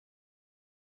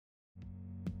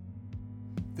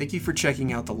Thank you for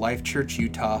checking out the Life Church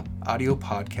Utah audio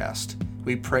podcast.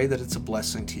 We pray that it's a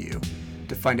blessing to you.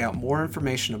 To find out more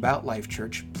information about Life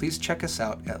Church, please check us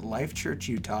out at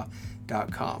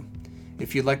lifechurchutah.com.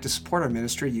 If you'd like to support our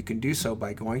ministry, you can do so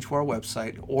by going to our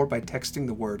website or by texting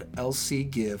the word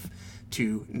LCGive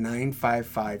to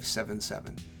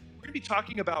 95577. We're going to be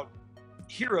talking about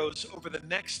heroes over the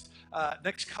next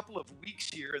couple of weeks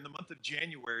here in the month of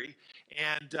January,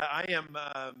 and I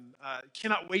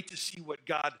cannot wait to see what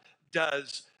God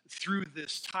does through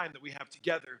this time that we have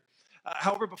together.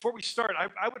 However, before we start,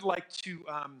 I would like to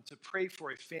pray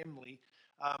for a family.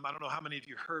 I don't know how many of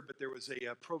you heard, but there was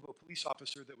a Provo police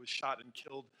officer that was shot and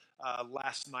killed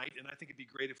last night, and I think it'd be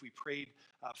great if we prayed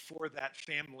for that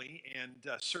family. And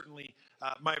certainly,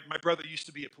 my brother used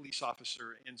to be a police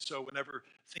officer, and so whenever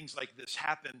things like this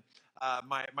happen,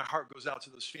 my heart goes out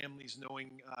to those families,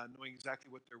 knowing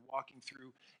exactly what they're walking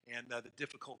through and the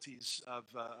difficulties of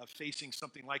facing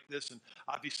something like this. And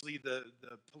obviously, the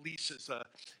police is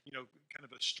kind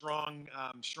of a strong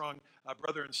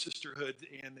brother and sisterhood,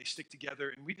 and they stick together.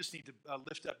 And we just need to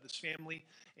lift up this family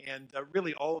and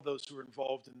really all of those who were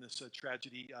involved in this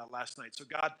tragedy last night. So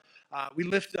God, we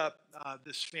lift up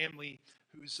this family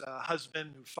whose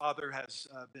husband, whose father has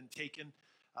been taken.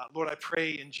 Lord, I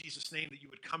pray in Jesus' name that you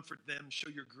would comfort them, show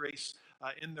your grace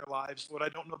in their lives. Lord, I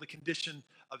don't know the condition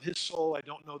of his soul. I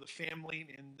don't know the family.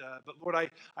 But Lord, I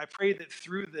pray that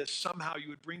through this, somehow you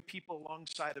would bring people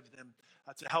alongside of them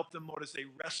to help them, Lord, as they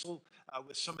wrestle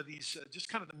with some of these, just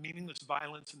kind of the meaningless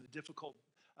violence and the difficult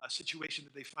situation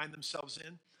that they find themselves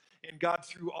in. And God,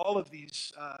 through all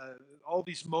these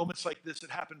moments like this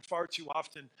that happen far too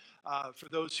often for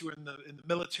those who are in the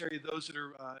military, those that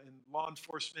are in law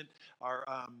enforcement, our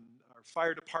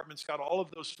fire departments, God, all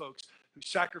of those folks who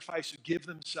sacrifice, who give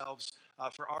themselves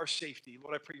for our safety.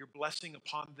 Lord, I pray your blessing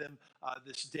upon them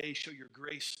this day. Show your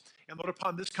grace. And Lord,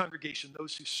 upon this congregation,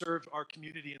 those who serve our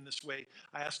community in this way,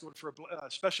 I ask, Lord, for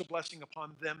a special blessing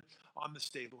upon them on this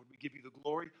day. Lord, we give you the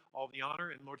glory, all the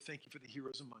honor, and Lord, thank you for the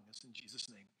heroes among us. In Jesus'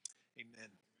 name. Amen.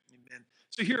 Amen.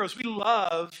 So, heroes, we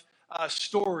love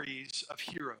stories of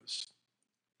heroes.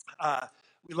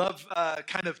 We love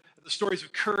kind of the stories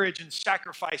of courage and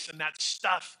sacrifice and that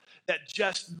stuff that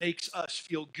just makes us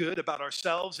feel good about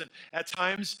ourselves and at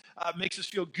times makes us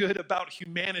feel good about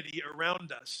humanity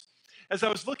around us. As I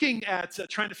was looking at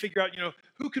trying to figure out,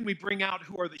 who can we bring out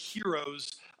who are the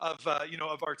heroes of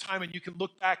our time, and you can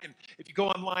look back and if you go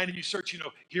online and you search,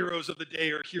 heroes of the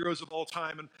day or heroes of all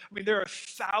time, and I mean there are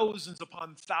thousands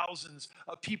upon thousands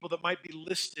of people that might be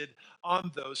listed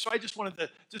on those. So I just wanted to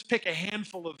just pick a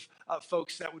handful of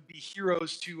folks that would be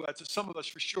heroes to some of us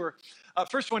for sure.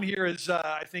 First one here is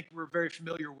I think we're very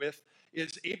familiar with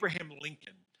is Abraham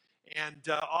Lincoln. And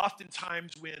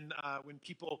oftentimes when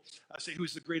people say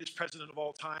who's the greatest president of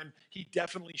all time, he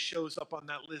definitely shows up on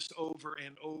that list over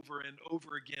and over and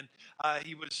over again.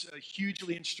 He was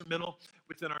hugely instrumental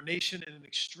within our nation in an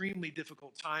extremely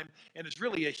difficult time and is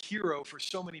really a hero for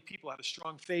so many people, had a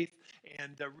strong faith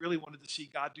and really wanted to see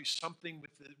God do something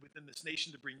within this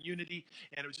nation to bring unity.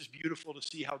 And it was just beautiful to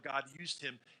see how God used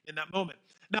him in that moment.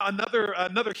 Now,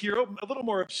 another hero, a little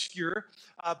more obscure,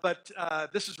 but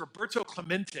this is Roberto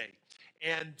Clemente.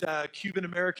 And Cuban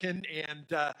American, and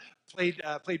played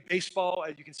baseball,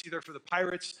 as you can see there, for the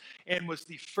Pirates, and was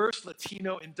the first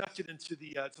Latino inducted into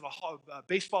the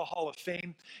Baseball Hall of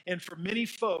Fame. And for many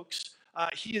folks,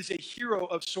 he is a hero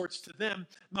of sorts to them,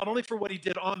 not only for what he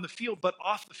did on the field, but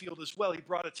off the field as well. He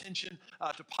brought attention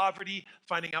to poverty,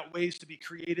 finding out ways to be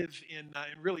creative in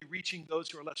really reaching those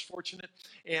who are less fortunate.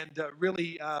 And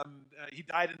he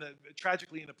died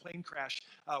tragically in a plane crash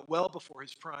well before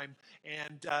his prime,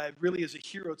 and really is a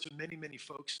hero to many, many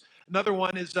folks. Another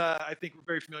one is, I think we're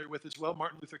very familiar with as well,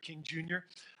 Martin Luther King Jr.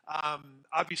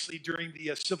 Obviously, during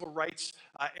the civil rights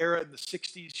era in the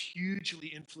 60s, hugely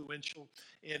influential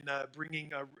in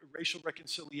bringing racial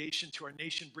reconciliation to our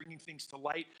nation, bringing things to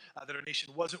light that our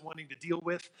nation wasn't wanting to deal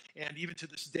with. And even to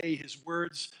this day, his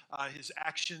words, his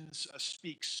actions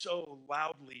speak so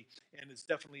loudly and is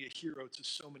definitely a hero to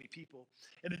so many people.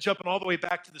 And then jumping all the way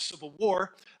back to the Civil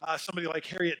War, somebody like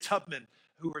Harriet Tubman,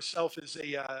 who herself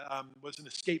was an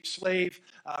escaped slave,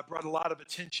 brought a lot of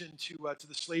attention to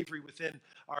the slavery within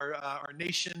our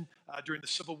nation during the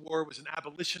Civil War, was an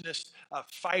abolitionist,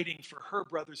 fighting for her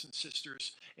brothers and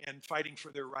sisters and fighting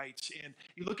for their rights. And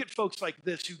you look at folks like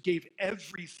this who gave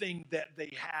everything that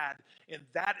they had, and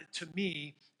that, to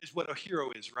me, is what a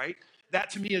hero is, right? That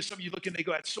to me is something you look and they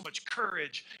go, that's so much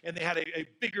courage. And they had a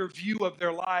bigger view of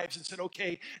their lives and said,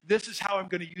 okay, this is how I'm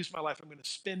going to use my life. I'm going to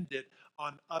spend it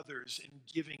on others and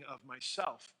giving of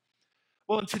myself.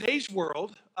 Well, in today's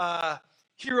world,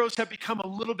 heroes have become a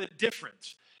little bit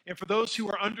different. And for those who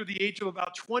are under the age of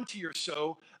about 20 or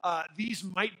so, these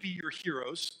might be your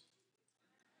heroes.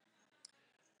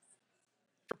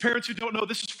 For parents who don't know,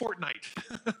 this is Fortnite,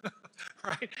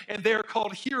 right? And they're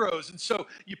called heroes. And so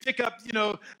you pick up,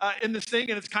 in this thing,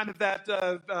 and it's kind of that.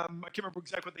 I can't remember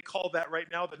exactly what they call that right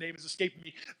now. The name is escaping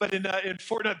me. But in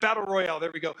Fortnite Battle Royale,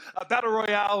 there we go, Battle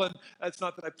Royale, and it's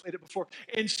not that I played it before.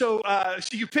 And so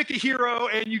you pick a hero,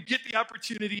 and you get the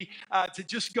opportunity to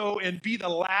just go and be the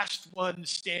last one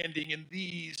standing. And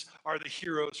these are the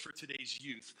heroes for today's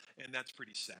youth, and that's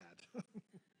pretty sad.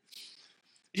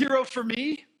 Hero for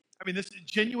me. This is a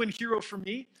genuine hero for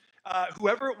me.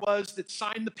 Whoever it was that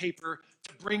signed the paper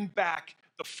to bring back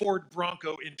the Ford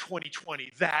Bronco in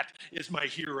 2020, that is my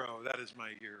hero. That is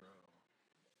my hero.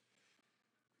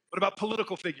 What about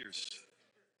political figures?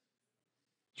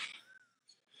 A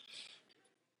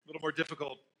little more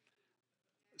difficult.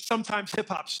 Sometimes hip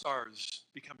hop stars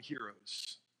become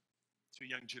heroes to a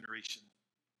young generation.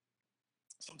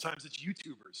 Sometimes it's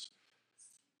YouTubers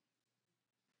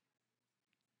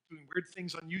doing weird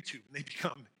things on YouTube, and they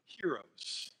become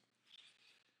heroes.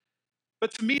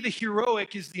 But to me, the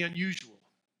heroic is the unusual.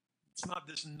 It's not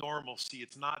this normalcy.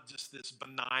 It's not just this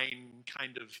benign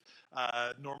kind of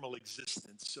normal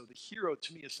existence. So the hero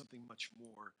to me is something much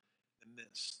more than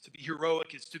this. To be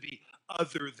heroic is to be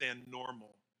other than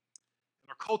normal. In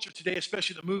our culture today,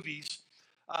 especially the movies,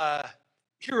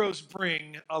 heroes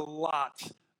bring a lot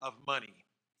of money.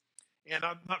 And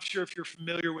I'm not sure if you're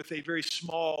familiar with a very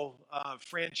small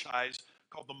franchise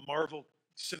called the Marvel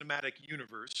Cinematic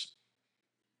Universe.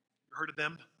 You heard of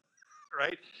them,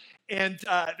 right? And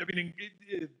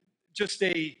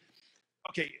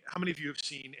okay, how many of you have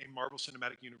seen a Marvel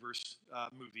Cinematic Universe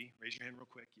movie? Raise your hand real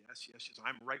quick. Yes, yes, yes.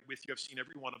 I'm right with you. I've seen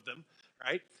every one of them,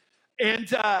 right?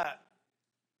 And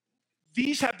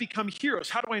these have become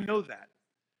heroes. How do I know that?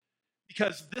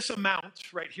 Because this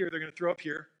amount right here, they're going to throw up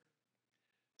here,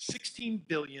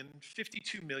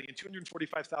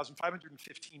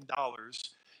 $16,052,245,515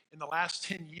 in the last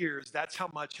 10 years. That's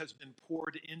how much has been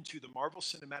poured into the Marvel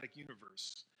Cinematic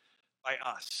Universe by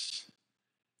us,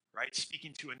 right?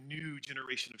 Speaking to a new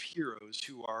generation of heroes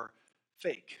who are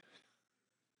fake,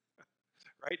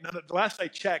 right? The last I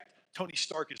checked, Tony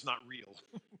Stark is not real,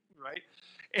 right?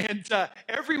 And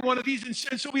every one of these, and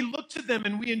so we look to them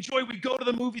and we enjoy, we go to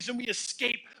the movies and we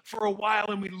escape for a while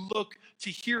and we look to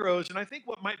heroes. And I think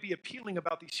what might be appealing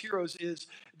about these heroes is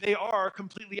they are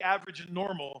completely average and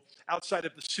normal outside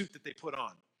of the suit that they put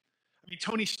on.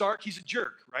 Tony Stark, he's a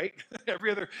jerk, right?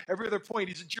 every other point,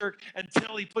 he's a jerk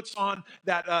until he puts on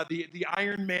that the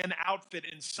Iron Man outfit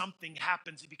and something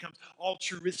happens. He becomes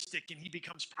altruistic and he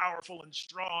becomes powerful and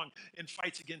strong and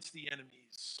fights against the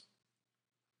enemies.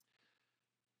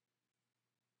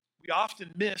 We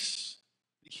often miss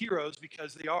the heroes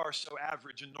because they are so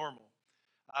average and normal.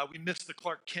 We miss the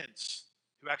Clark Kents,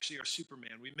 who actually are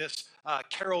Superman. We miss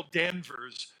Carol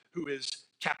Danvers, who is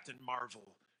Captain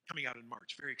Marvel, coming out in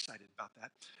March. Very excited about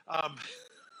that.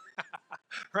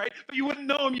 Right? But you wouldn't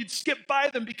know them. You'd skip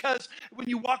by them because when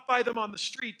you walk by them on the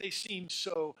street, they seem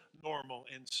so normal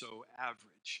and so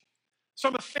average. So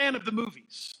I'm a fan of the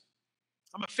movies.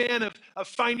 I'm a fan of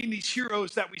finding these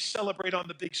heroes that we celebrate on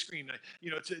the big screen.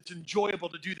 It's enjoyable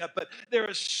to do that, but there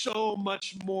is so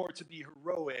much more to be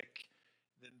heroic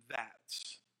than that.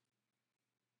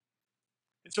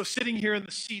 And so sitting here in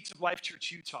the seats of Life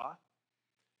Church Utah,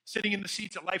 sitting in the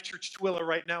seats at Life Church Tooele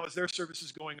right now as their service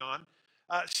is going on,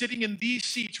 sitting in these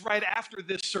seats right after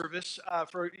this service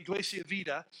for Iglesia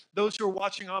Vida, those who are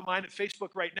watching online at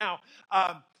Facebook right now,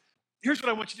 here's what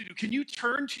I want you to do. Can you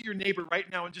turn to your neighbor right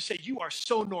now and just say, you are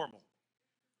so normal,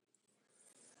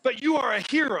 but you are a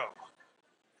hero,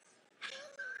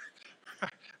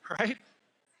 right?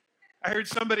 I heard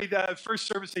somebody, the first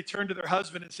service, they turned to their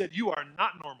husband and said, you are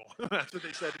not normal. That's what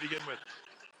they said to begin with.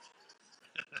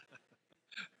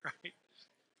 Right?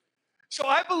 So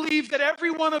I believe that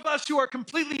every one of us who are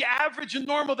completely average and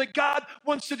normal, that God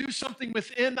wants to do something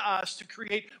within us to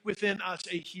create within us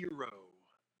a hero.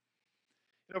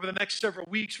 And over the next several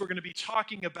weeks, we're going to be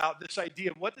talking about this idea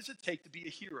of what does it take to be a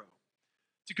hero?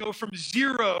 To go from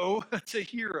zero to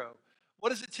hero. What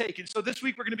does it take? And so this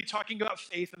week, we're going to be talking about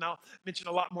faith, and I'll mention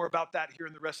a lot more about that here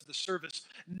in the rest of the service.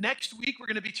 Next week, we're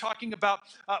going to be talking about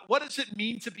what does it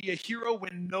mean to be a hero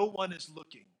when no one is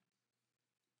looking?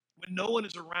 When no one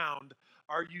is around,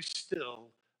 are you still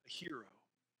a hero?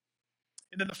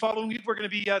 And then the following week, we're going to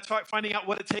be finding out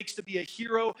what it takes to be a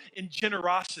hero in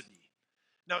generosity.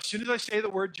 Now, as soon as I say the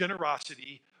word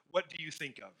generosity, what do you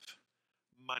think of?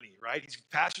 Money, right?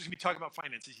 Pastor's going to be talking about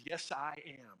finances. Yes, I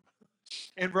am.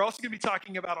 And we're also going to be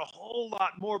talking about a whole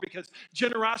lot more because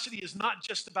generosity is not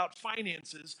just about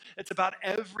finances, it's about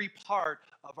every part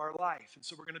of our life. And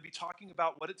so we're going to be talking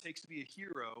about what it takes to be a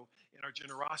hero in our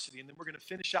generosity. And then we're going to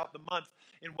finish out the month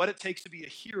in what it takes to be a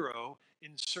hero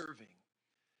in serving.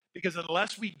 Because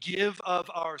unless we give of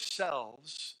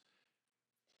ourselves,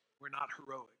 we're not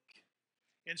heroic.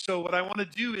 And so, what I want to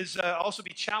do is also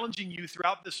be challenging you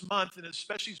throughout this month, and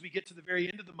especially as we get to the very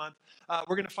end of the month,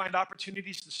 we're going to find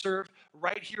opportunities to serve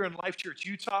right here in Life Church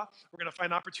Utah. We're going to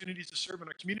find opportunities to serve in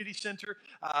our community center,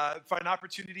 find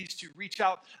opportunities to reach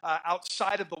out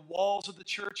outside of the walls of the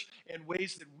church in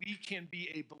ways that we can be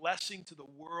a blessing to the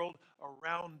world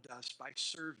around us by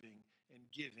serving and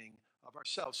giving of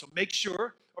ourselves. So make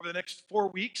sure over the next 4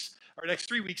 weeks, or next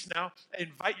 3 weeks now,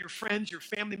 invite your friends, your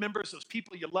family members, those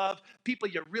people you love, people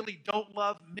you really don't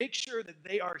love. Make sure that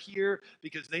they are here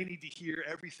because they need to hear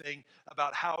everything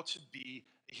about how to be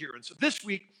a hero. And so this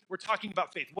week, we're talking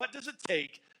about faith. What does it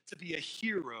take to be a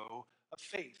hero of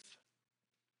faith?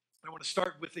 I want to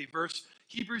start with a verse,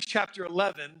 Hebrews chapter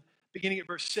 11, beginning at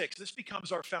verse 6. This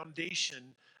becomes our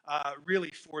foundation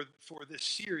really for this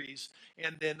series,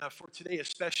 and then for today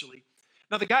especially.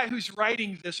 Now, the guy who's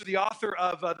writing this, or the author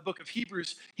of the book of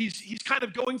Hebrews, he's kind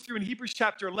of going through in Hebrews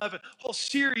chapter 11 a whole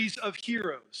series of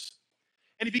heroes.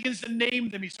 And he begins to name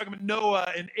them. He's talking about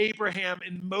Noah and Abraham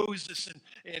and Moses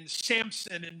and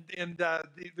Samson. And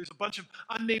there's a bunch of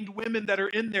unnamed women that are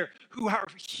in there who are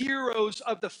heroes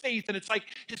of the faith. And it's like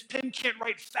his pen can't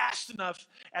write fast enough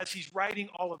as he's writing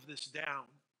all of this down.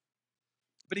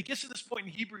 But he gets to this point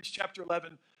in Hebrews chapter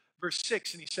 11, verse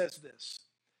 6, and he says this.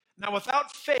 Now,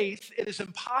 without faith, it is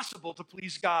impossible to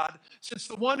please God, since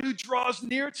the one who draws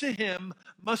near to him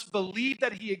must believe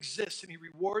that he exists and he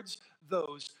rewards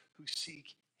those who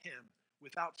seek him.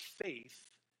 Without faith,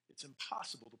 it's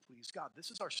impossible to please God.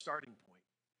 This is our starting point.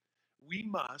 We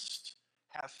must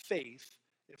have faith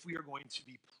if we are going to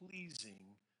be pleasing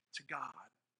to God.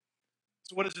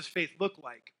 So, what does this faith look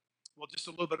like? Well, just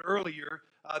a little bit earlier,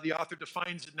 the author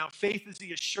defines it. Now, faith is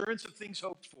the assurance of things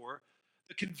hoped for,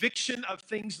 the conviction of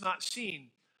things not seen.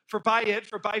 For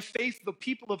by faith, the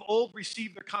people of old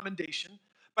received their commendation.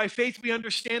 By faith, we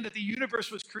understand that the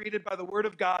universe was created by the word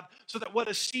of God, so that what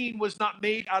is seen was not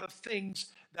made out of things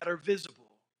that are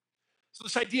visible. So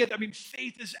this idea that,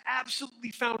 faith is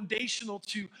absolutely foundational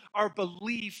to our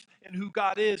belief in who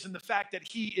God is and the fact that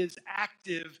he is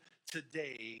active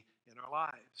today in our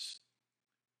lives.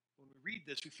 When we read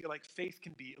this, we feel like faith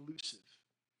can be elusive.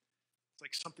 It's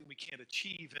like something we can't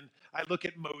achieve. And I look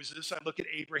at Moses, I look at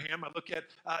Abraham, I look at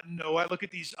Noah, I look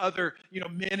at these other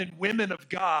men and women of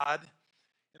God,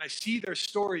 and I see their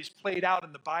stories played out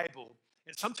in the Bible.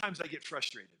 And sometimes I get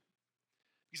frustrated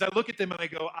because I look at them and I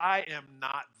go, I am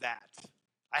not that.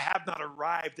 I have not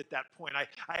arrived at that point.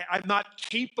 I'm not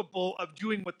capable of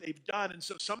doing what they've done. And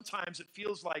so sometimes it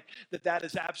feels like that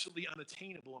is absolutely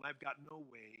unattainable and I've got no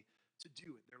way to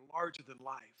do it. They're larger than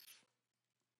life.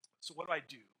 So what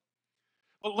do?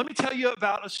 Well, let me tell you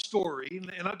about a story,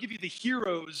 and I'll give you the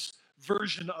hero's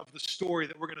version of the story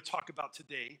that we're going to talk about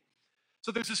today.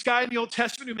 So there's this guy in the Old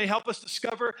Testament who may help us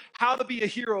discover how to be a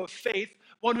hero of faith,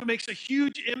 one who makes a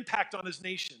huge impact on his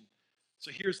nation.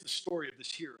 So here's the story of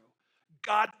this hero.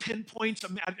 God pinpoints,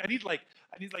 I need like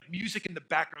music in the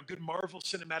background, good Marvel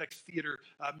Cinematic Theater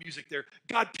music there.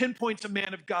 God pinpoints a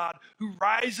man of God who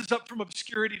rises up from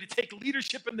obscurity to take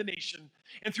leadership in the nation.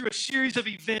 And through a series of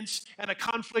events and a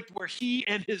conflict where he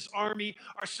and his army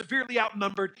are severely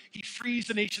outnumbered, he frees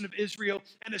the nation of Israel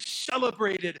and is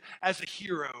celebrated as a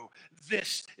hero.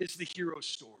 This is the hero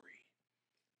story.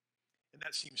 And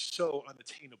that seems so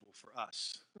unattainable for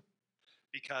us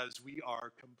because we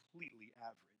are completely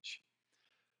average.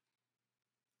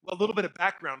 Well, a little bit of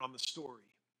background on the story.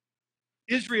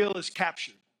 Israel is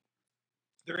captured.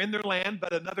 They're in their land,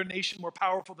 but another nation more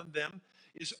powerful than them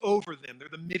is over them. They're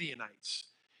the Midianites.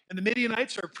 And the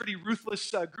Midianites are a pretty ruthless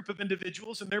group of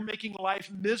individuals, and they're making life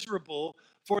miserable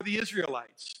for the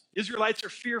Israelites. Israelites are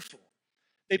fearful.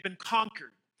 They've been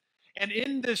conquered. And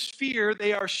in this fear,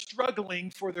 they are struggling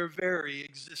for their very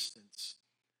existence.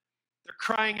 They're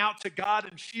crying out to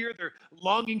God in fear. They're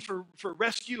longing for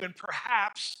rescue, and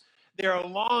perhaps they are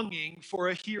longing for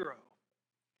a hero.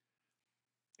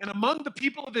 And among the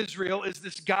people of Israel is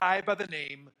this guy by the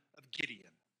name of Gideon.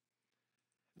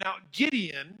 Now,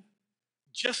 Gideon,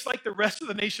 just like the rest of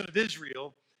the nation of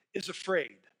Israel, is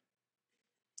afraid.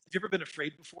 Have you ever been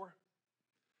afraid before?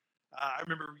 I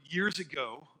remember years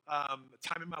ago, a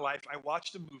time in my life, I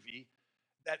watched a movie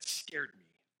that scared me.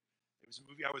 It was a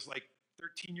movie, I was like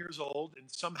 13 years old, and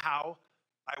somehow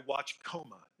I watched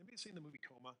Coma. Anybody seen the movie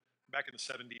Coma back in the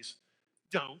 70s?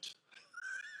 Don't.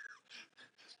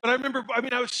 But I remember,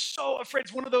 I was so afraid.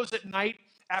 It's one of those at night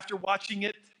after watching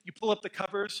it, you pull up the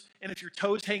covers, and if your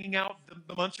toe's hanging out,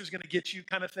 the monster's going to get you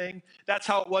kind of thing. That's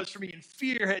how it was for me. And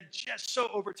fear had just so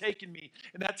overtaken me.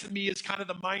 And that to me is kind of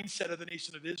the mindset of the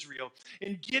nation of Israel.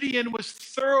 And Gideon was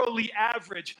thoroughly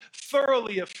average,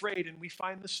 thoroughly afraid. And we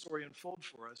find the story unfold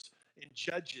for us in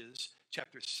Judges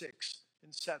chapter 6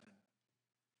 and 7.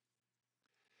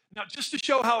 Now, just to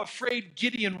show how afraid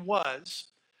Gideon was,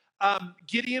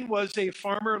 Gideon was a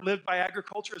farmer, lived by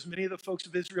agriculture, as many of the folks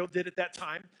of Israel did at that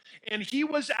time, and he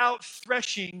was out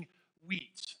threshing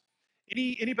wheat.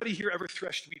 Anybody here ever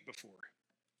threshed wheat before?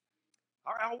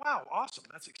 All right, oh, wow, awesome,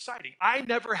 that's exciting. I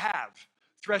never have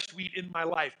threshed wheat in my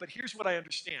life, but here's what I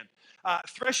understand.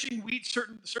 Threshing wheat,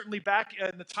 certainly back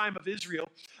in the time of Israel,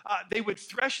 they would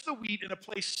thresh the wheat in a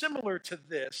place similar to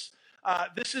this.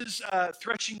 This is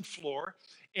threshing floor,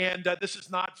 and this is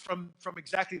not from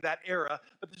exactly that era,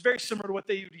 but it's very similar to what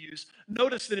they would use.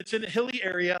 Notice that it's in a hilly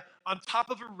area on top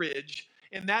of a ridge,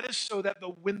 and that is so that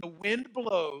when the wind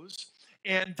blows,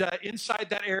 and inside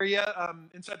that area,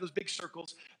 inside those big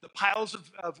circles, the piles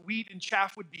of wheat and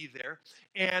chaff would be there.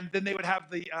 And then they would have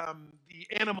the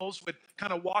animals would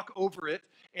kind of walk over it,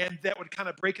 and that would kind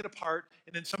of break it apart.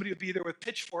 And then somebody would be there with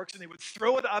pitchforks, and they would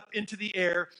throw it up into the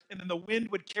air. And then the wind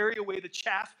would carry away the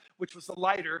chaff, which was the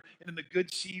lighter. And then the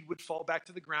good seed would fall back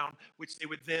to the ground, which they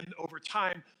would then, over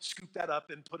time, scoop that up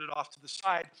and put it off to the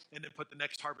side, and then put the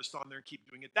next harvest on there and keep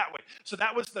doing it that way. So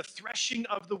that was the threshing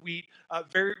of the wheat,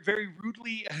 very, very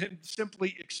rudely and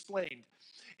simply explained.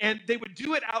 And they would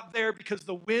do it out there because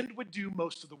the wind would do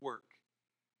most of the work.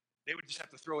 They would just have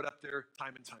to throw it up there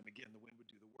time and time again. The wind would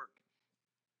do the work.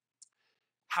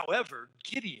 However,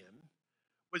 Gideon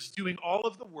was doing all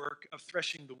of the work of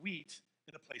threshing the wheat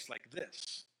in a place like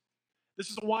this. This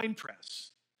is a wine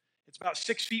press. It's about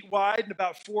 6 feet wide and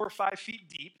about 4 or 5 feet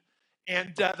deep.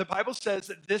 And the Bible says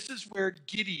that this is where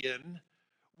Gideon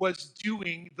was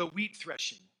doing the wheat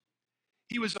threshing.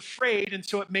 He was afraid, and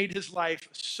so it made his life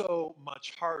so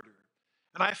much harder.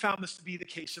 And I found this to be the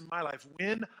case in my life.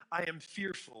 When I am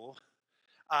fearful,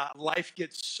 life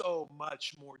gets so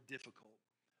much more difficult.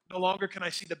 No longer can I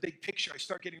see the big picture. I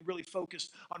start getting really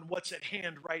focused on what's at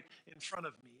hand right in front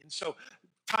of me. And so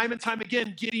time and time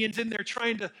again, Gideon's in there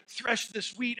trying to thresh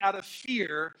this wheat out of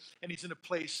fear, and he's in a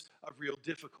place of real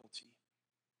difficulty.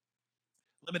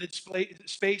 Limited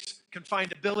space,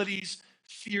 confined abilities,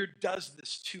 fear does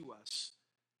this to us.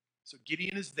 So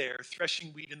Gideon is there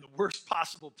threshing wheat in the worst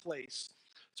possible place,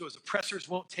 so his oppressors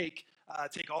won't take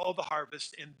all of the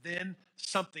harvest, and then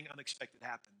something unexpected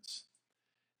happens.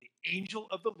 The angel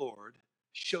of the Lord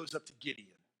shows up to Gideon.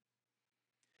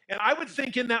 And I would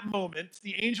think in that moment,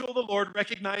 the angel of the Lord,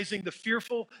 recognizing the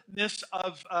fearfulness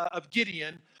of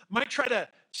Gideon, might try to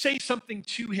say something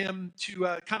to him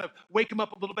to kind of wake him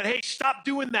up a little bit. Hey, stop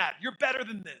doing that. You're better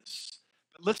than this.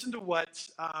 But listen to what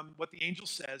the angel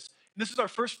says. And this is our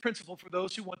first principle for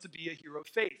those who want to be a hero of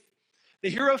faith. The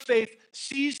hero of faith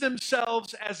sees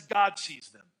themselves as God sees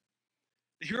them.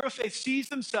 The hero of faith sees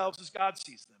themselves as God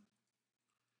sees them.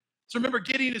 So remember,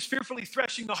 Gideon is fearfully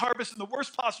threshing the harvest in the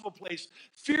worst possible place,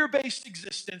 fear-based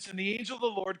existence, and the angel of the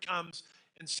Lord comes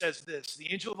and says this.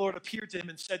 The angel of the Lord appeared to him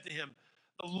and said to him,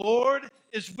 "The Lord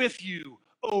is with you,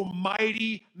 O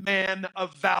mighty man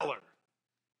of valor."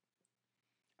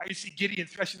 I see Gideon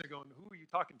threshing there going, who are you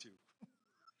talking to?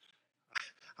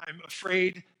 I'm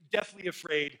afraid, deathly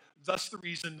afraid. Thus the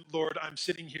reason, Lord, I'm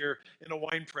sitting here in a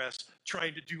wine press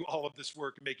trying to do all of this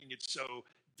work and making it so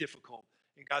difficult.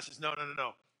 And God says, no.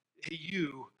 Hey,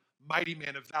 you, mighty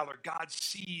man of valor, God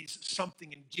sees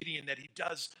something in Gideon that he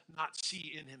does not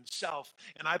see in himself.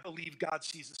 And I believe God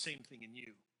sees the same thing in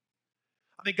you.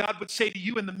 I think God would say to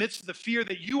you in the midst of the fear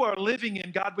that you are living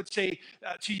in, God would say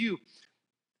to you,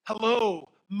 hello,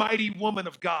 mighty woman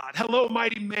of God. Hello,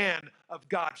 mighty man of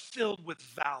God, filled with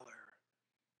valor.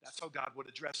 That's how God would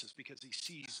address us, because he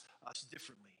sees us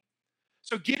differently.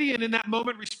 So Gideon in that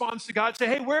moment responds to God, say,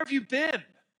 hey, where have you been?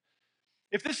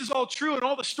 If this is all true and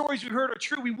all the stories we heard are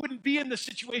true, we wouldn't be in this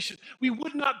situation. We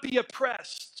would not be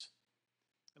oppressed.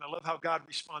 And I love how God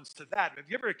responds to that. Have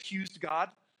you ever accused God?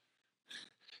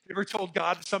 Have you ever told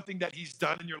God something that he's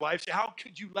done in your life? Say, how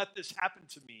could you let this happen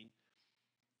to me?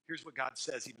 Here's what God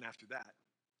says even after that.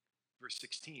 Verse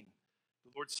 16,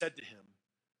 the Lord said to him,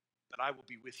 "But I will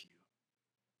be with you.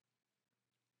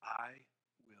 I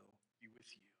will be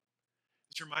with you."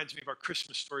 This reminds me of our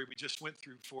Christmas story we just went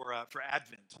through for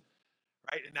Advent,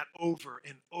 right? And that over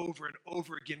and over and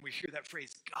over again, we hear that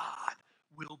phrase, God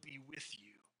will be with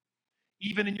you.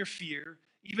 Even in your fear,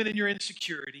 even in your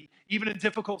insecurity, even in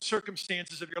difficult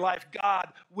circumstances of your life,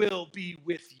 God will be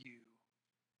with you.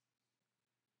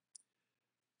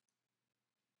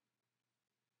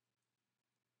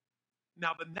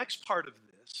 Now, the next part of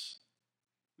this,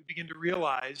 we begin to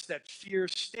realize that fear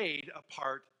stayed a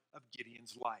part of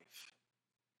Gideon's life.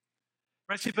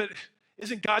 Right? Say, but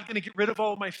isn't God going to get rid of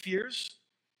all of my fears?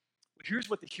 But here's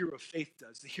what the hero of faith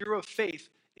does. The hero of faith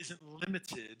isn't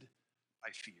limited by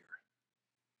fear.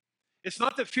 It's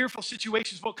not that fearful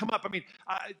situations won't come up. I mean,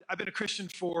 I've been a Christian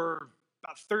for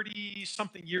about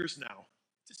 30-something years now.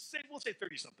 We'll say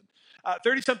 30-something.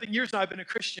 30-something years now I've been a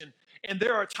Christian, and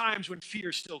there are times when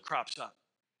fear still crops up.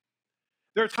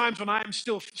 There are times when I'm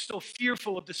still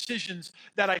fearful of decisions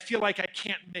that I feel like I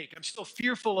can't make. I'm still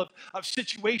fearful of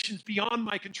situations beyond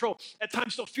my control. At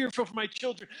times still fearful for my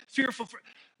children,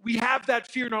 we have that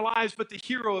fear in our lives, but the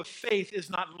hero of faith is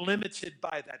not limited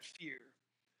by that fear.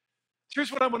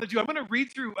 Here's what I want to do. I'm going to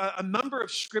read through a number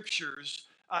of scriptures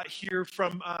here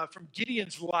from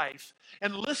Gideon's life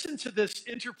and listen to this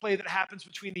interplay that happens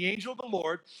between the angel of the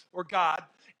Lord, or God,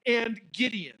 and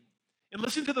Gideon. And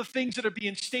listen to the things that are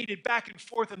being stated back and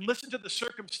forth, and listen to the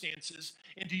circumstances,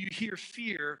 and do you hear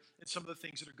fear in some of the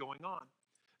things that are going on?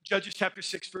 Judges chapter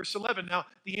 6, verse 11. Now,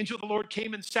 the angel of the Lord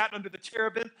came and sat under the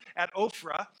terebinth at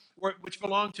Ophrah, which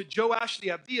belonged to Joash the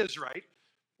Abiezrite,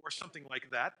 or something like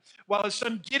that, while his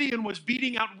son Gideon was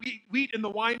beating out wheat in the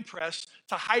winepress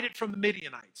to hide it from the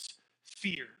Midianites.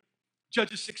 Fear.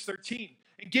 Judges 6:13.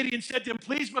 And Gideon said to him,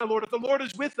 please, my Lord, if the Lord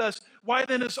is with us, why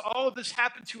then has all of this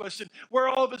happened to us? And where are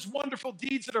all of his wonderful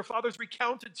deeds that our fathers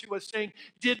recounted to us, saying,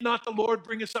 did not the Lord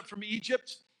bring us up from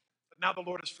Egypt? But now the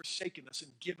Lord has forsaken us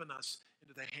and given us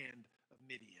into the hand of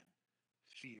Midian.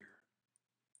 Fear.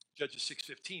 Judges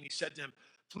 6:15, he said to him,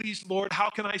 please, Lord, how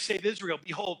can I save Israel?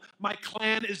 Behold, my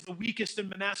clan is the weakest in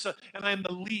Manasseh, and I am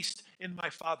the least in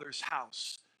my father's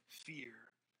house. Fear.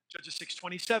 Judges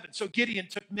 6:27. So Gideon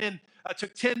took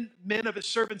 10 men of his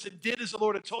servants and did as the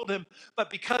Lord had told him. But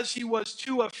because he was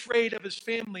too afraid of his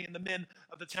family and the men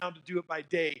of the town to do it by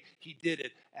day, he did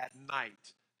it at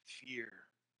night. Fear.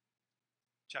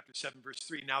 Chapter 7, verse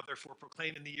 3. Now therefore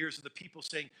proclaim in the ears of the people,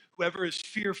 saying, whoever is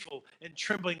fearful and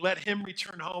trembling, let him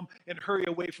return home and hurry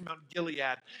away from Mount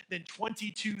Gilead. Then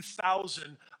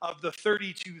 22,000 of the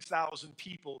 32,000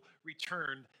 people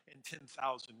returned, and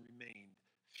 10,000 remained.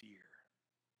 Fear.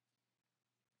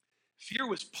 Fear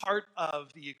was part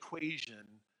of the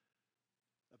equation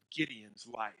of Gideon's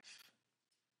life.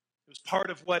 It was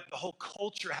part of what the whole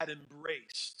culture had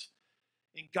embraced.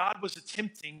 And God was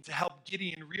attempting to help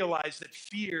Gideon realize that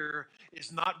fear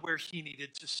is not where he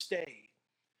needed to stay.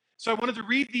 So I wanted to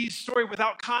read these story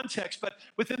without context, but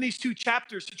within these two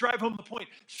chapters to drive home the point.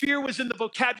 Fear was in the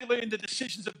vocabulary and the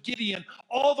decisions of Gideon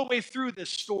all the way through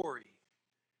this story.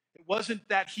 It wasn't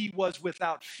that he was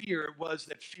without fear, it was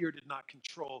that fear did not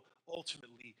control,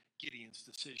 ultimately, Gideon's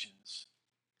decisions.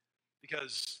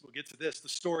 Because, we'll get to this, the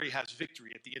story has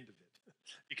victory at the end of it,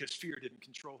 because fear didn't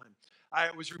control him. I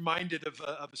was reminded of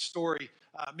a story.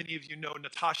 Many of you know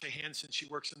Natasha Hansen. She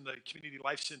works in the Community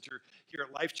Life Center here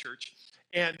at Life Church.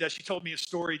 And she told me a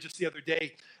story just the other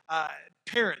day.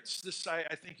 Parents,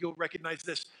 I think you'll recognize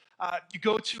this. You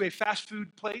go to a fast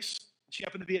food place. She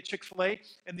happened to be at Chick-fil-A,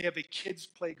 and they have a kids'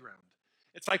 playground.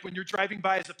 It's like when you're driving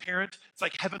by as a parent, it's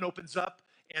like heaven opens up,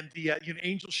 and the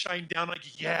angels shine down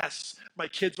like, yes, my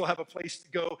kids will have a place to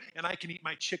go, and I can eat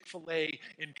my Chick-fil-A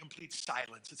in complete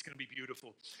silence. It's going to be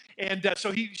beautiful. And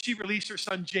so she released her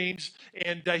son, James,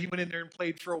 and he went in there and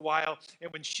played for a while.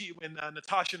 And when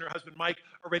Natasha and her husband, Mike,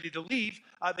 are ready to leave,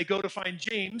 they go to find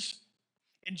James,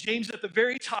 and James at the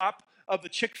very top of the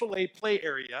Chick-fil-A play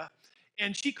area,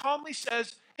 and she calmly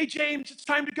says, hey, James, it's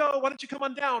time to go. Why don't you come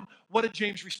on down? What did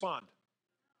James respond?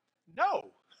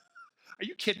 No. Are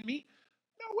you kidding me?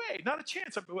 No way, not a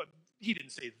chance. He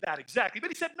didn't say that exactly, but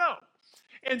he said no.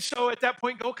 And so at that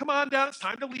point, go, come on down, it's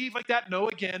time to leave, like that, no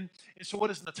again. And so what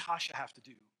does Natasha have to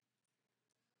do?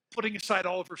 Putting aside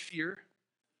all of her fear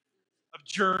of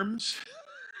germs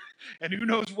and who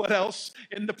knows what else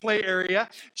in the play area.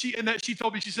 She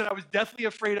told me, she said, I was deathly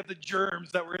afraid of the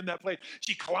germs that were in that place.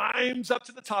 She climbs up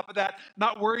to the top of that,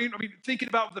 not worrying, thinking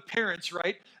about the parents,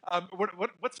 right?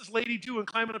 What's this lady doing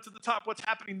climbing up to the top? What's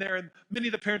happening there? And many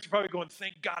of the parents are probably going,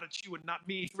 thank God it's you and not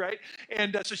me, right?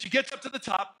 And so she gets up to the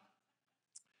top,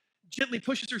 gently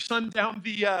pushes her son down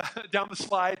the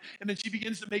slide, and then she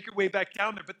begins to make her way back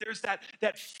down there. But there's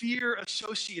that fear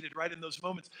associated, right, in those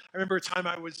moments. I remember a time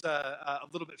I was a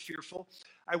little bit fearful.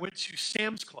 I went to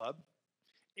Sam's Club,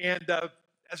 and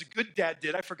as a good dad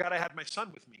did, I forgot I had my son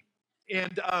with me.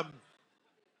 And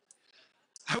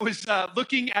I was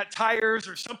looking at tires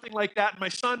or something like that, and my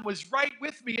son was right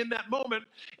with me in that moment.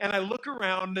 And I look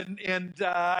around, and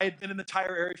I had been in the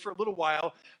tire area for a little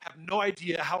while, have no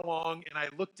idea how long, and I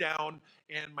look down,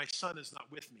 and my son is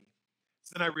not with me.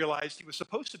 So then I realized he was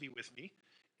supposed to be with me,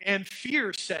 and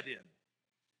fear set in.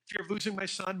 Fear of losing my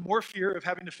son, more fear of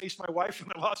having to face my wife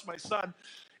when I lost my son.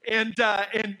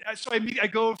 So I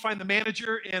go and find the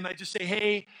manager and I just say,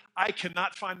 hey, I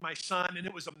cannot find my son. And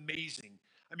it was amazing.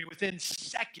 I mean, within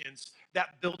seconds,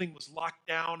 that building was locked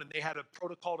down and they had a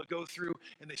protocol to go through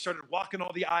and they started walking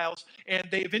all the aisles. And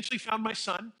they eventually found my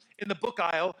son in the book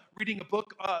aisle reading a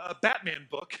book, a Batman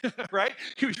book, right?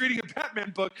 He was reading a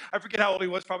Batman book. I forget how old he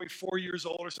was, probably 4 years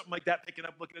old or something like that, picking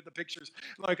up, looking at the pictures.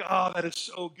 Like, oh, that is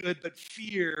so good. But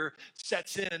fear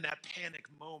sets in that panic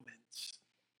moment.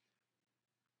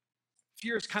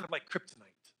 Fear is kind of like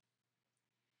kryptonite,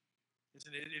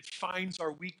 isn't it? It finds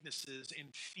our weaknesses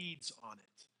and feeds on it.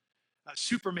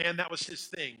 Superman, that was his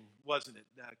thing, wasn't it?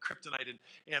 Kryptonite.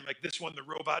 And like this one, the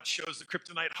robot shows the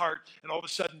kryptonite heart. And all of a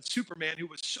sudden, Superman, who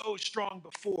was so strong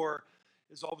before,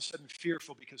 is all of a sudden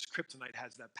fearful because kryptonite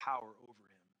has that power over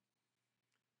him.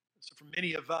 So for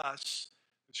many of us,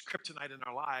 there's kryptonite in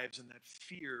our lives, and that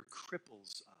fear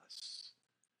cripples us.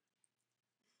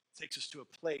 It takes us to a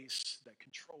place that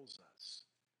controls us.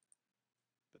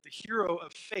 But the hero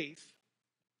of faith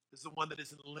is the one that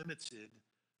isn't limited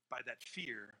by that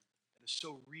fear that is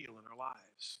so real in our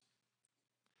lives.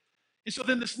 And so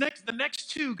then the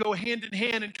next two go hand in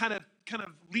hand and kind of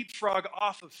leapfrog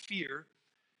off of fear.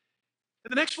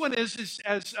 And the next one is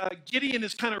as Gideon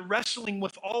is kind of wrestling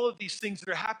with all of these things that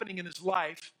are happening in his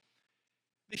life,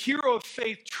 the hero of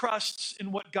faith trusts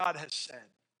in what God has said.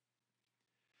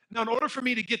 Now, in order for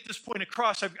me to get this point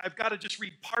across, I've got to just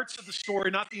read parts of the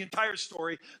story, not the entire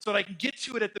story, so that I can get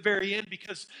to it at the very end,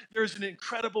 because there's an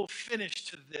incredible finish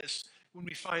to this when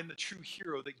we find the true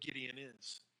hero that Gideon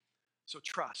is. So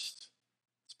trust.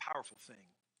 It's a powerful thing.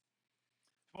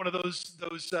 One of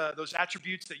those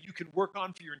attributes that you can work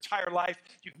on for your entire life.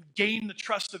 You can gain the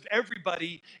trust of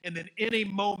everybody, and then in a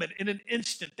moment, in an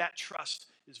instant, that trust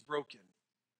is broken.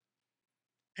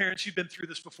 Parents, you've been through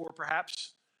this before,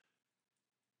 perhaps.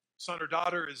 Son or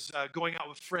daughter is going out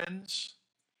with friends.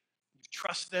 You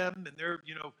trust them, and they're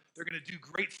going to do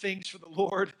great things for the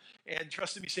Lord. And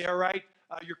trust them. You say, all right,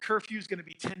 your curfew is going to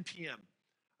be 10 p.m.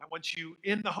 I want you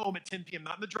in the home at 10 p.m.,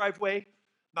 not in the driveway,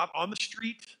 not on the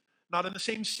street, not in the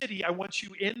same city. I want you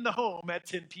in the home at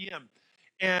 10 p.m.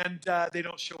 And they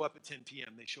don't show up at 10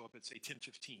 p.m. They show up at, say,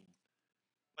 10:15.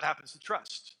 What happens to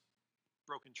trust?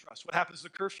 Broken trust. What happens to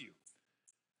curfew?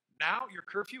 Now your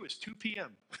curfew is 2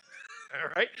 p.m. All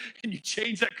right? And you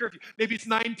change that curfew. Maybe it's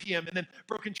 9 p.m. and then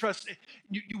broken trust.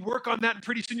 You work on that, and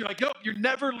pretty soon you're like, nope, you're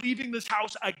never leaving this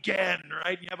house again,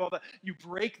 right? And you have all that. You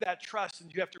break that trust, and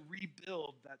you have to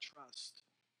rebuild that trust.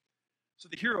 So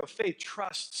the hero of faith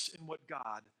trusts in what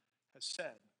God has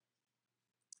said.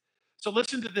 So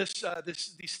listen to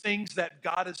these things that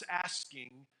God is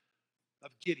asking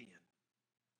of Gideon.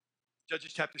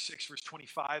 Judges chapter 6, verse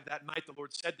 25, that night the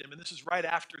Lord said to him, and this is right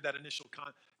after that initial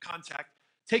contact,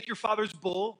 take your father's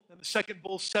bull, and the second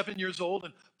bull 7 years old,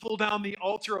 and pull down the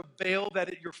altar of Baal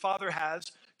that your father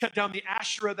has, cut down the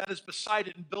Asherah that is beside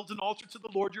it, and build an altar to the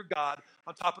Lord your God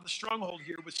on top of the stronghold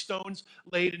here with stones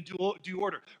laid in due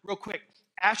order. Real quick,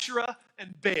 Asherah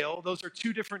and Baal, those are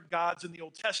two different gods in the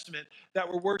Old Testament that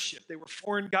were worshipped. They were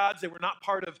foreign gods. They were not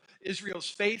part of Israel's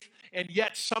faith, and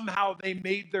yet somehow they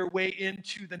made their way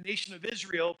into the nation of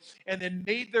Israel and then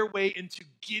made their way into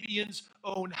Gideon's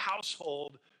own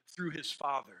household through his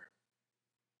father.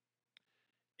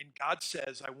 And God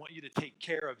says, I want you to take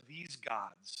care of these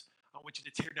gods. I want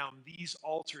you to tear down these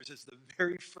altars as the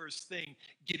very first thing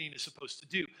Gideon is supposed to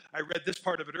do. I read this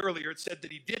part of it earlier. It said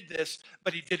that he did this,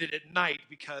 but he did it at night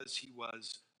because he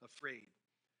was afraid.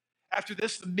 After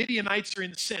this, the Midianites are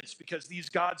incensed because these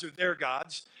gods are their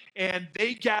gods, and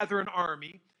they gather an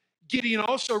army. Gideon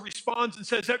also responds and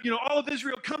says, all of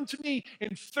Israel, come to me.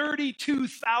 And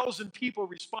 32,000 people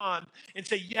respond and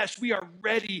say, yes, we are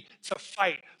ready to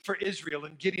fight for Israel.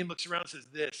 And Gideon looks around and says,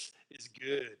 this is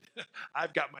good.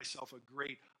 I've got myself a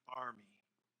great army.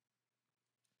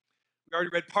 We already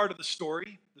read part of the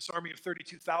story. This army of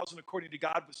 32,000, according to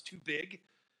God, was too big.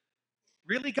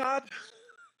 Really, God?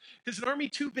 Is an army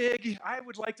too big? I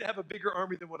would like to have a bigger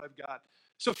army than what I've got.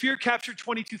 So fear captured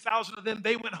 22,000 of them.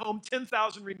 They went home.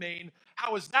 10,000 remain.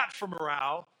 How is that for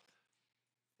morale?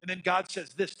 And then God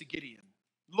says this to Gideon.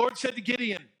 The Lord said to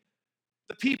Gideon,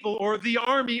 the people or the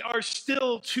army are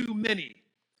still too many.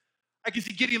 I can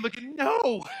see Gideon looking,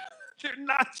 no, they're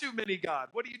not too many, God.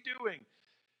 What are you doing?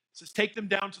 He says, take them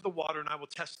down to the water and I will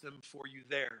test them for you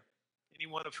there.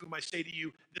 Anyone of whom I say to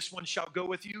you, this one shall go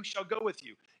with you, shall go with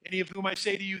you. Any of whom I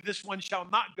say to you, this one shall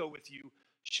not go with you,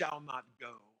 shall not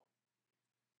go.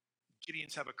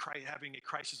 Gideon's having a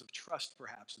crisis of trust,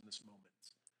 perhaps, in this moment.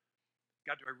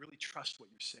 God, do I really trust what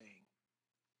you're saying?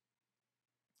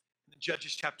 In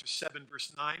Judges chapter 7,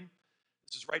 verse 9,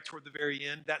 this is right toward the very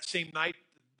end. That same night,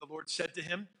 the Lord said to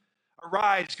him,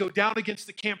 "Arise, go down against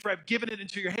the camp, for I've given it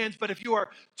into your hands. But if you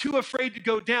are too afraid to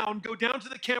go down to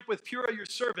the camp with Purah your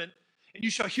servant, and you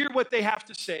shall hear what they have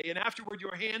to say, and afterward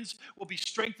your hands will be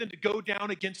strengthened to go down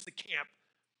against the camp."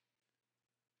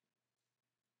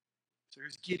 So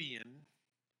here's Gideon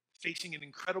facing an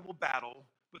incredible battle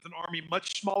with an army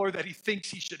much smaller than he thinks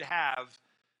he should have.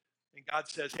 And God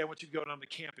says, "Hey, I want you to go down to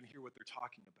camp and hear what they're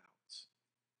talking about."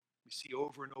 We see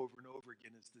over and over and over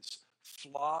again as this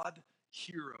flawed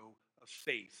hero of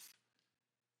faith.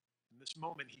 In this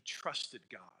moment, he trusted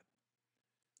God.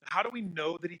 Now, how do we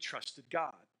know that he trusted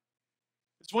God?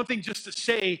 It's one thing just to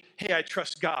say, "Hey, I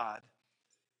trust God."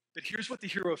 But here's what the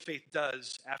hero of faith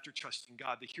does after trusting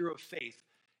God. The hero of faith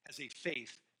has a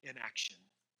faith in action.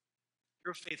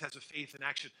 Hero of faith has a faith in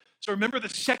action. So remember the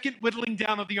second whittling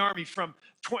down of the army from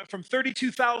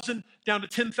 32,000 down to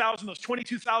 10,000. Those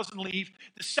 22,000 leave.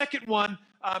 The second one,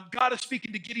 God is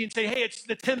speaking to Gideon saying, "Hey, it's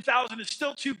the 10,000 is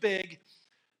still too big,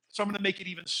 so I'm going to make it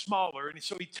even smaller." And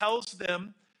so he tells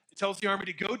the army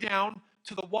to go down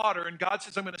to the water, and God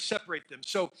says, "I'm going to separate them."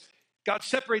 So God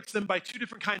separates them by two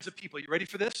different kinds of people. You ready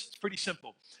for this? It's pretty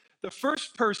simple. The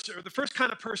first person, or the first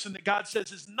kind of person that God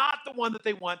says is not the one that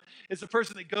they want, is the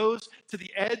person that goes to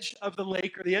the edge of the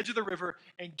lake or the edge of the river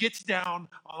and gets down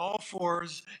on all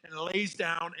fours and lays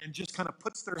down and just kind of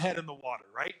puts their head in the water,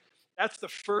 right? That's the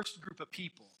first group of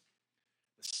people.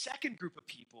 The second group of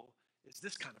people is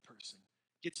this kind of person.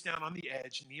 Gets down on the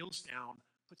edge, kneels down,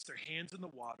 puts their hands in the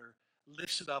water,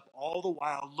 lifts it up, all the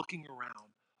while looking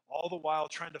around, all the while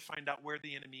trying to find out where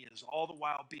the enemy is, all the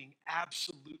while being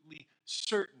absolutely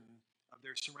certain of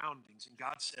their surroundings. And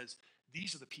God says,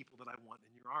 "These are the people that I want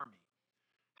in your army."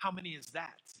 How many is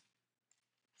that?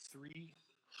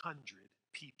 300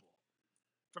 people.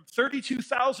 From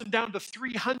 32,000 down to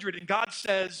 300. And God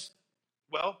says,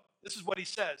 well, this is what he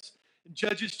says. In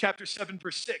Judges chapter 7,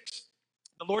 verse 6,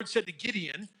 the Lord said to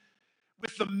Gideon,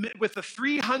 with the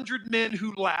 300 men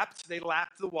who lapped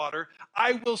the water,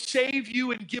 "I will save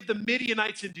you and give the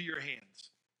Midianites into your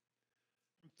hands."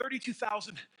 From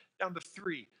 32,000 down to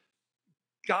 3.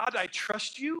 God, I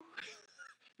trust you.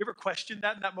 You ever questioned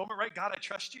that in that moment, right? God, I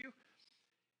trust you.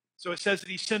 So it says that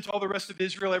he sent all the rest of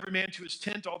Israel, every man to his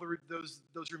tent,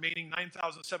 those remaining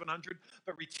 9,700,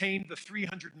 but retained the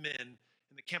 300 men,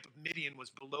 and the camp of Midian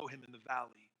was below him in the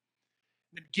valley.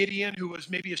 And Gideon, who was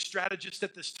maybe a strategist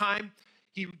at this time,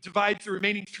 he divides the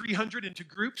remaining 300 into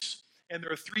groups, and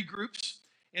there are 3 groups.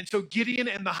 And so Gideon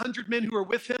and the 100 men who were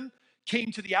with him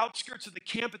came to the outskirts of the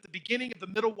camp at the beginning of the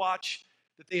middle watch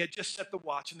that they had just set the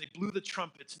watch, and they blew the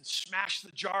trumpets and smashed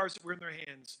the jars that were in their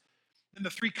hands. And the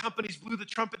 3 companies blew the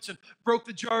trumpets and broke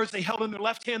the jars. They held in their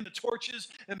left hand the torches,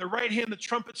 and their right hand the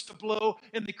trumpets to blow,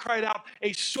 and they cried out,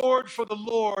 "A sword for the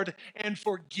Lord and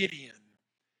for Gideon."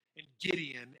 And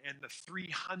Gideon and the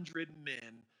 300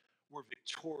 men were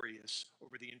victorious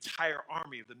over the entire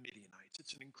army of the Midianites.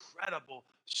 It's an incredible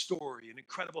story, an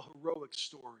incredible heroic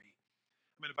story.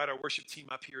 I'm going to invite our worship team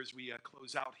up here as we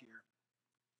close out here.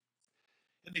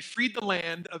 And they freed the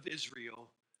land of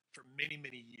Israel for many,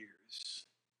 many years.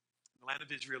 The land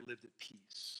of Israel lived at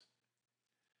peace.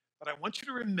 But I want you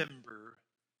to remember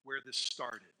where this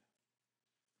started.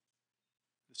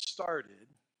 This started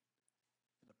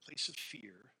in a place of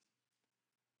fear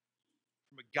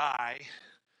from a guy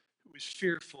who was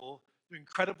fearful, doing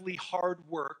incredibly hard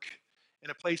work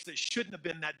in a place that shouldn't have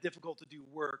been that difficult to do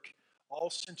work, all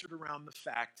centered around the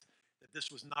fact that this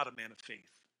was not a man of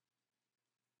faith.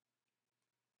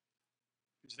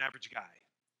 He was an average guy,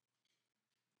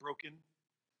 broken,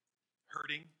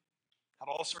 hurting, had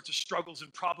all sorts of struggles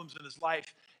and problems in his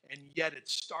life, and yet it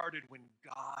started when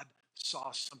God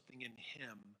saw something in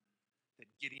him that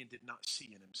Gideon did not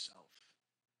see in himself.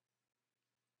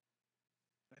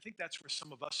 I think that's where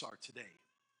some of us are today.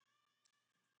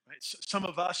 Right? So some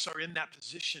of us are in that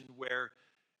position where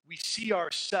we see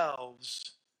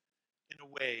ourselves in a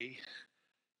way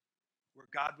where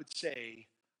God would say,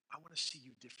 "I want to see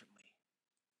you differently."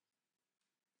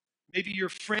 Maybe your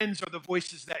friends are the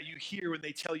voices that you hear when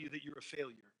they tell you that you're a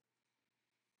failure.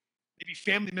 Maybe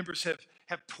family members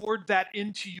have poured that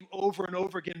into you over and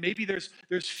over again. Maybe there's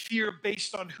fear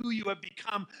based on who you have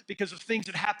become because of things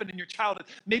that happened in your childhood.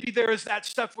 Maybe there is that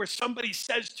stuff where somebody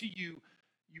says to you,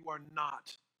 "You are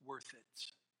not worth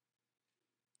it."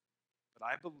 But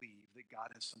I believe that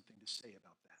God has something to say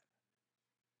about that.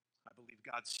 I believe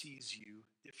God sees you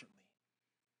differently.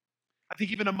 I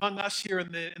think even among us here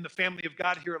in the family of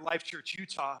God here at Life Church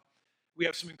Utah, we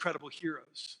have some incredible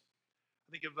heroes.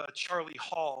 I think of Charlie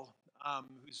Hall,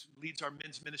 who leads our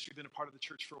men's ministry, been a part of the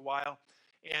church for a while.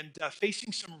 and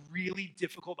facing some really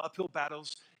difficult uphill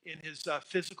battles in his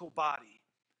physical body.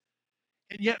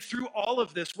 And yet, through all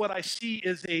of this, what I see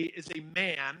is a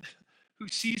man who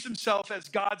sees himself as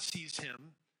God sees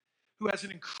him, who has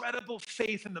an incredible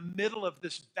faith in the middle of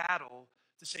this battle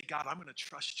to say, God, I'm going to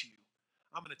trust you.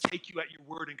 I'm going to take you at your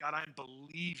word, and God, I'm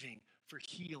believing for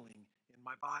healing in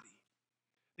my body.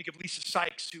 Think of Lisa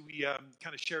Sykes, who we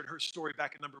kind of shared her story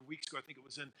back a number of weeks ago. I think it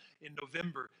was in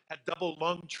November. Had double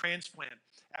lung transplant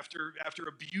after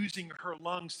abusing her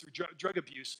lungs through drug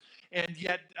abuse, and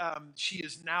yet she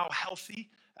is now healthy.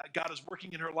 God is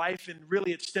working in her life, and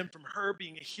really it stemmed from her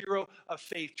being a hero of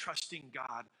faith, trusting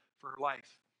God for her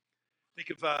life.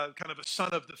 Think of kind of a son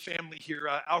of the family here,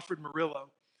 Alfred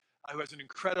Murillo, who has an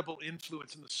incredible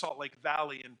influence in the Salt Lake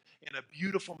Valley, and a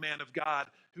beautiful man of God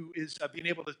who is being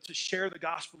able to share the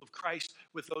gospel of Christ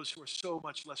with those who are so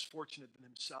much less fortunate than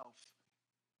himself.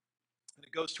 And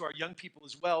it goes to our young people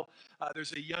as well.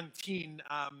 There's a young teen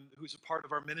who's a part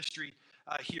of our ministry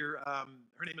here.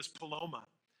 Her name is Paloma.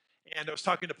 And I was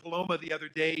talking to Paloma the other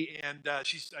day, and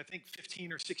she's, I think,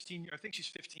 15 or 16. I think she's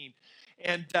 15.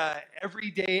 And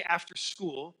every day after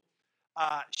school,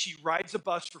 she rides a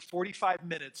bus for 45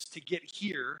 minutes to get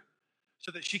here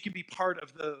so that she can be part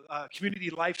of the Community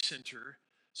Life Center,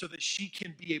 so that she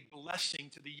can be a blessing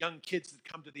to the young kids that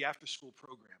come to the after-school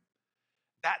program.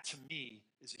 That, to me,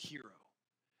 is a hero.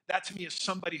 That, to me, is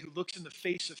somebody who looks in the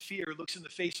face of fear, looks in the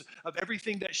face of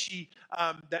everything that she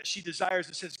desires,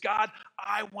 and says, God,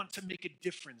 I want to make a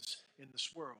difference in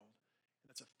this world. And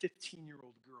that's a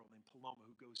 15-year-old girl named Paloma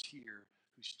who goes here,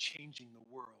 who's changing the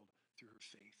world through her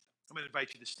faith. I'm going to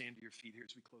invite you to stand to your feet here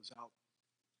as we close out.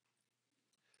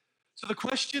 So the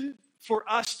question for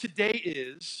us today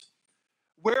is,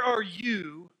 where are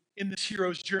you in this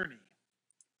hero's journey?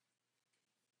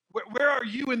 Where are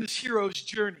you in this hero's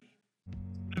journey?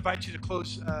 I'm going to invite you to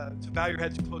bow your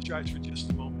heads and close your eyes for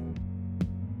just a moment.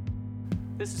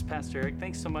 This is Pastor Eric.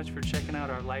 Thanks so much for checking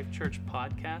out our Life Church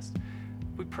podcast.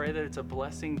 We pray that it's a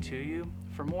blessing to you.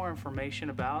 For more information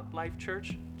about Life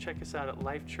Church, check us out at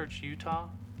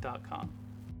lifechurchutah.com.